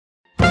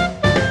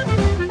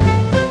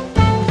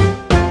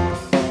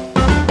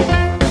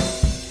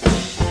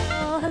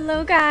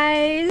Hello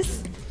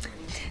guys!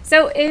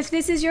 So if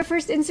this is your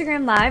first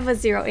Instagram Live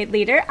with 08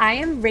 Liter, I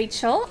am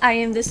Rachel. I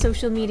am the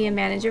social media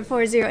manager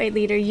for 08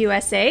 Liter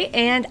USA,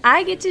 and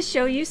I get to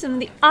show you some of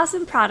the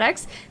awesome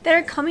products that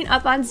are coming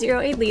up on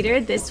 08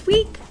 Liter this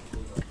week.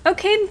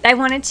 Okay, I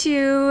wanted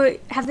to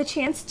have the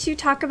chance to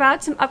talk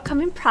about some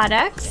upcoming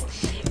products,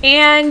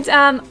 and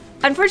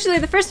unfortunately,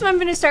 the first one I'm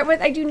going to start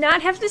with, I do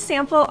not have the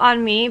sample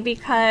on me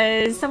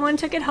because someone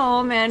took it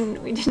home and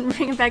we didn't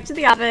bring it back to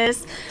the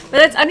office. But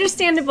that's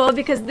understandable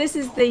because this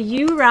is the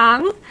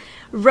Urang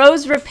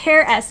Rose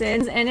Repair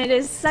Essence, and it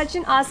is such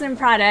an awesome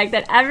product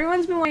that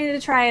everyone's been wanting to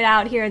try it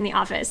out here in the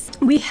office.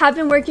 We have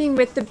been working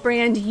with the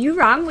brand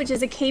Urang, which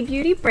is a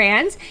K-beauty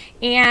brand,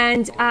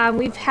 and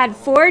we've had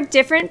 4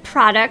 different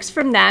products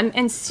from them,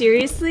 and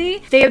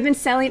seriously, they have been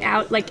selling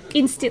out like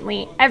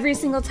instantly every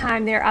single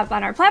time they're up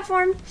on our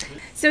platform.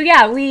 So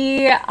yeah,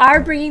 we are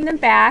bringing them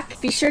back.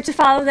 Be sure to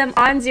follow them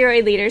on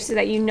 08 Liter so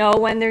that you know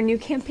when their new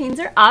campaigns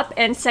are up,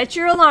 and set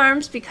your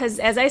alarms because,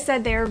 as I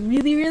said, they're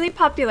really, really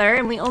popular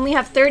and we only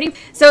have 30.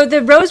 So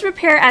the Rose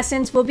Repair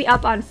Essence will be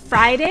up on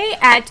Friday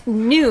at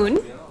noon.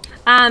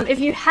 If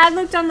you had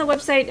looked on the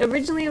website,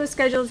 originally it was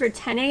scheduled for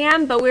 10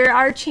 a.m., but we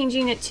are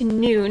changing it to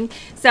noon.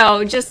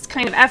 So just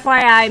kind of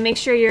FYI, make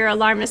sure your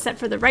alarm is set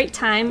for the right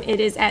time. It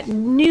is at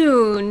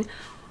noon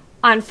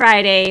on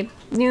Friday,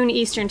 noon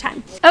Eastern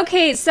time.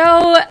 Okay,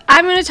 so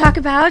I'm going to talk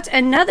about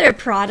another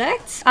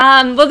product.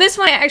 Well, this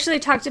one I actually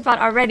talked about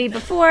already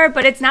before,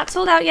 but it's not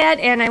sold out yet,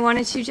 and I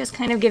wanted to just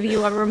kind of give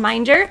you a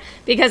reminder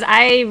because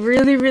I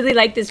really, really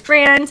like this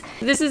brand.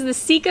 This is the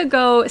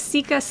CICAGO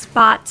Cica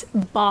Spot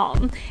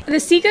Balm. The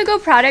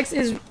CICAGO products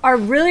are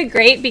really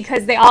great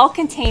because they all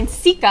contain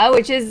cica,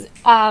 which is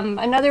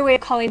another way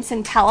of calling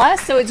centella,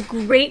 so it's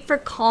great for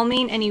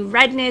calming any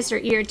redness or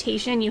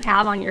irritation you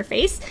have on your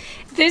face.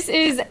 This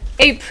is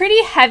a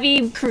pretty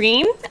heavy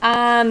cream.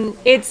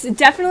 It's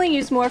definitely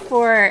used more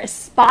for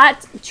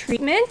spot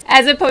treatment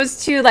as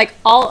opposed to like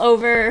all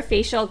over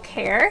facial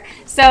care.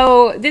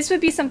 So this would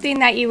be something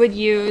that you would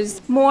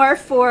use more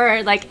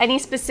for like any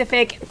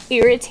specific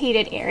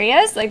irritated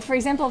areas. Like for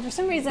example, for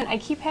some reason I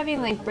keep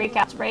having like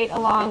breakouts right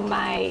along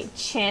my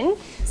chin.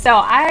 So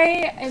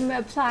I am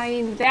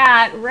applying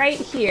that right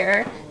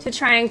here to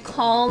try and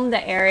calm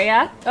the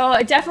area. Oh,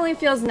 it definitely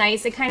feels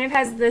nice. It kind of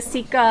has the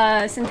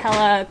cica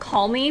centella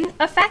calming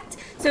effect.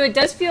 So it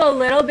does feel a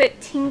little bit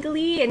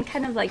tingly and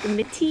kind of like a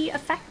minty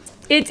effect.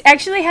 It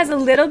actually has a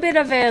little bit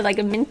of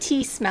a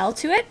minty smell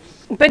to it,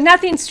 but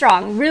nothing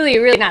strong. Really,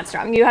 really not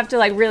strong. You have to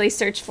like really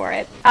search for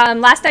it.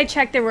 Last I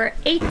checked, there were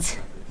 8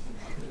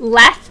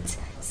 left.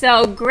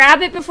 So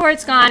grab it before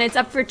it's gone. It's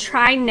up for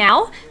try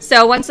now.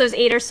 So once those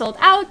 8 are sold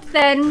out,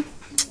 then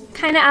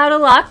kind of out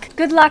of luck.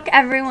 Good luck,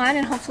 everyone,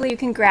 and hopefully you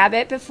can grab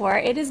it before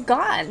it is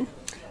gone.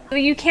 So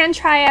you can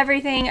try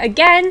everything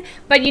again,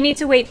 but you need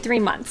to wait 3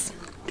 months.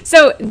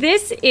 So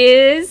this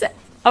is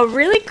a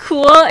really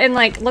cool and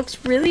like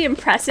looks really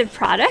impressive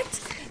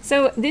product.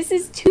 So this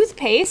is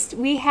toothpaste.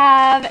 We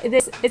have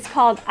this, it's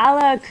called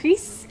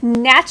ALACRIS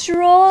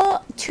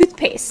Natural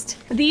Toothpaste.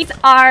 These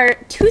are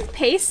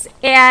toothpaste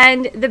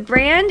and the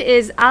brand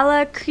is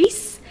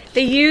ALACRIS.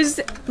 They use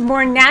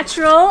more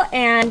natural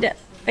and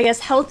I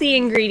guess healthy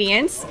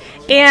ingredients.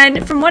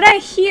 And from what I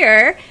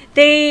hear,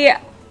 they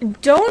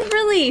don't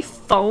really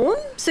foam.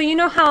 So you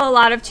know how a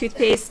lot of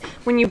toothpaste,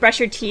 when you brush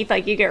your teeth,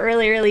 like you get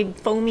really, really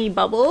foamy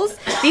bubbles.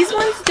 These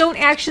ones don't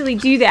actually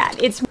do that.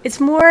 It's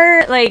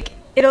more like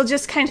it'll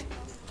just kind of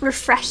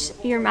refresh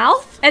your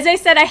mouth. As I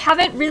said, I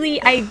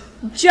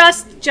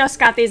just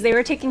got these. They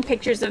were taking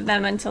pictures of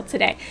them until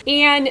today.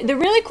 And the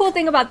really cool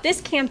thing about this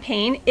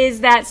campaign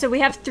is that, so we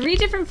have 3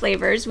 different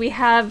flavors. We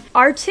have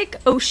Arctic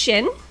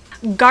Ocean,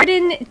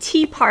 Garden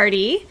Tea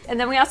Party, and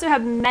then we also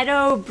have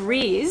Meadow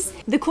Breeze.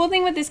 The cool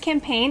thing with this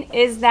campaign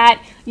is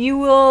that you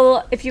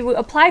will, if you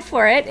apply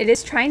for it, it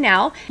is try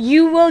now,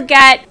 you will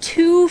get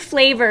 2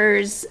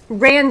 flavors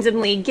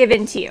randomly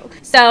given to you.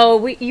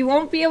 So you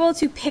won't be able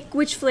to pick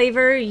which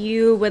flavor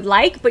you would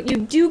like, but you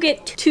do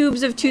get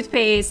tubes of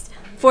toothpaste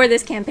for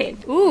this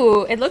campaign.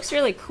 Ooh, it looks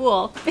really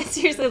cool. It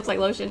seriously looks like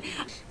lotion.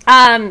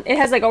 It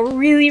has like a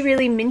really,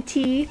 really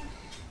minty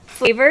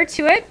flavor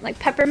to it, like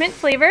peppermint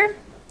flavor.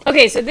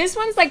 Okay, so this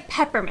one's like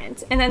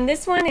peppermint, and then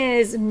this one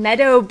is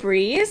Meadow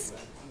Breeze.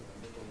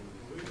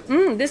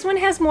 This one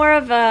has more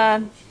of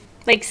a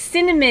like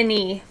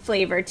cinnamony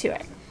flavor to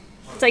it.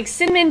 It's like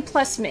cinnamon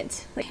plus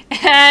mint.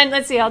 And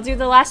let's see, I'll do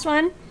the last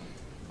one.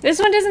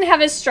 This one doesn't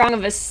have as strong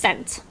of a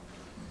scent.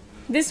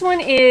 This one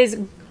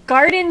is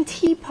Garden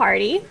Tea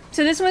Party.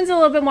 So this one's a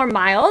little bit more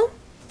mild.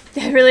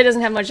 It really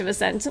doesn't have much of a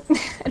scent.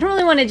 I don't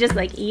really want to just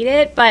like eat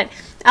it, but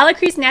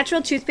ALACRIS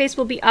Natural Toothpaste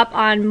will be up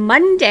on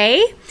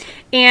Monday,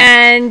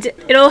 and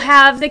it'll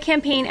have the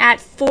campaign at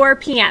 4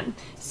 p.m.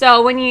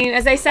 So when you,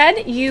 as I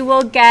said, you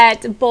will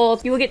get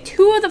both. You will get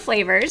 2 of the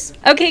flavors.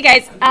 Okay,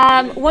 guys.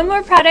 One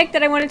more product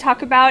that I want to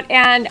talk about,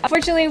 and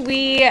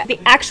unfortunately, the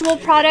actual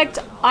product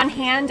on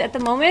hand at the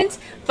moment,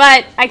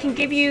 but I can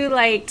give you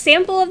like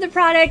sample of the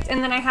product,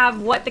 and then I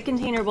have what the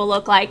container will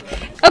look like.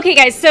 Okay,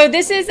 guys. So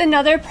this is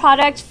another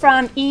product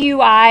from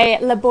EUI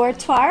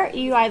Laboratoire,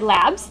 EUI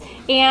Labs,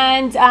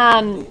 and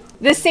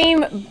the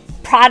same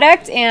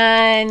product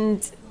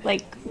and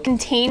like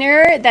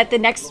container that the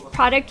next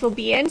product will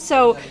be in.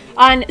 So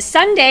on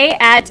Sunday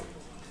at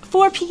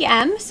 4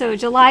 p.m., so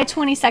July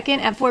 22nd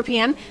at 4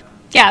 p.m.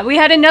 Yeah, we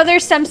had another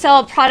stem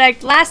cell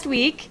product last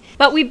week,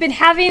 but we've been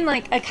having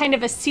like a kind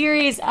of a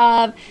series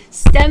of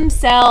stem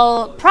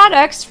cell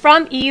products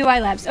from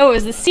EUI Labs. Oh, it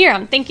was the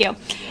serum, thank you.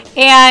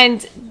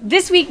 And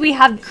this week we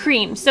have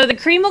cream. So the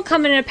cream will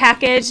come in a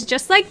package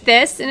just like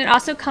this, and it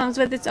also comes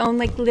with its own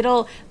like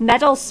little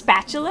metal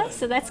spatula,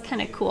 so that's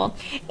kind of cool.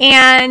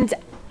 And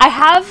I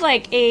have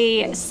like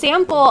a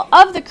sample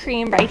of the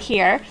cream right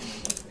here,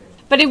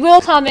 but it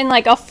will come in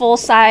like a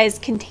full-size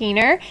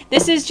container.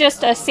 This is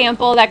just a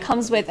sample that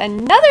comes with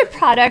another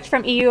product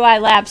from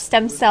EUI Labs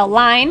stem cell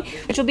line,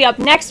 which will be up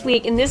next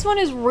week, and this one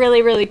is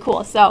really, really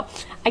cool. So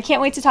I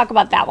can't wait to talk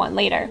about that one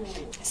later.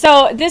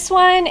 So this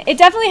one, it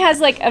definitely has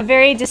like a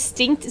very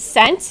distinct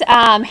scent,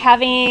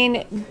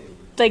 having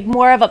like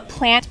more of a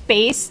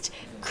plant-based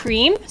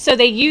cream. So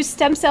they use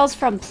stem cells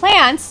from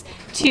plants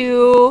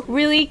to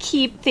really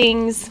keep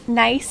things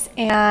nice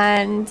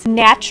and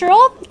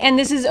natural. And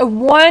this is a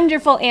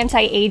wonderful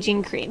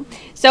anti-aging cream.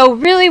 So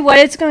really what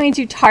it's going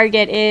to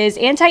target is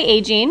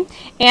anti-aging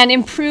and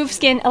improve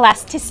skin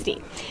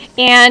elasticity.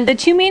 And the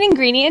 2 main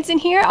ingredients in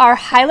here are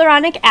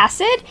hyaluronic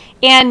acid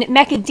and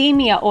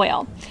macadamia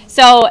oil.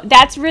 So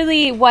that's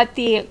really what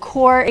the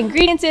core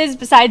ingredients is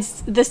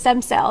besides the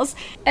stem cells.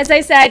 As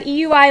I said,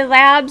 EUI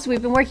Labs,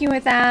 we've been working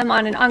with them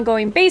on an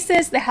ongoing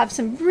basis. They have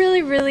some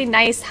really, really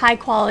nice high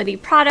quality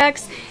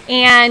products.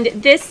 And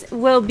this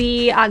will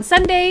be on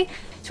Sunday,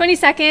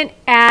 22nd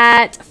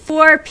at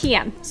 4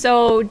 p.m.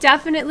 So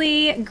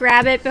definitely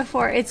grab it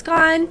before it's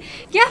gone.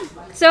 Yeah,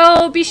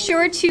 so be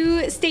sure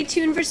to stay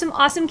tuned for some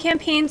awesome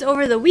campaigns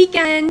over the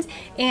weekend,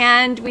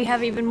 and we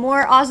have even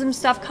more awesome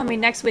stuff coming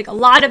next week. A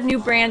lot of new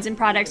brands and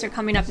products are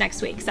coming up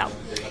next week, so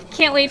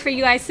can't wait for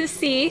you guys to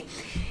see.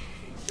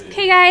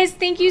 Okay guys,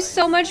 thank you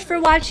so much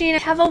for watching.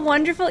 Have a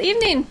wonderful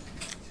evening.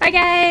 Bye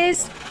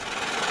guys.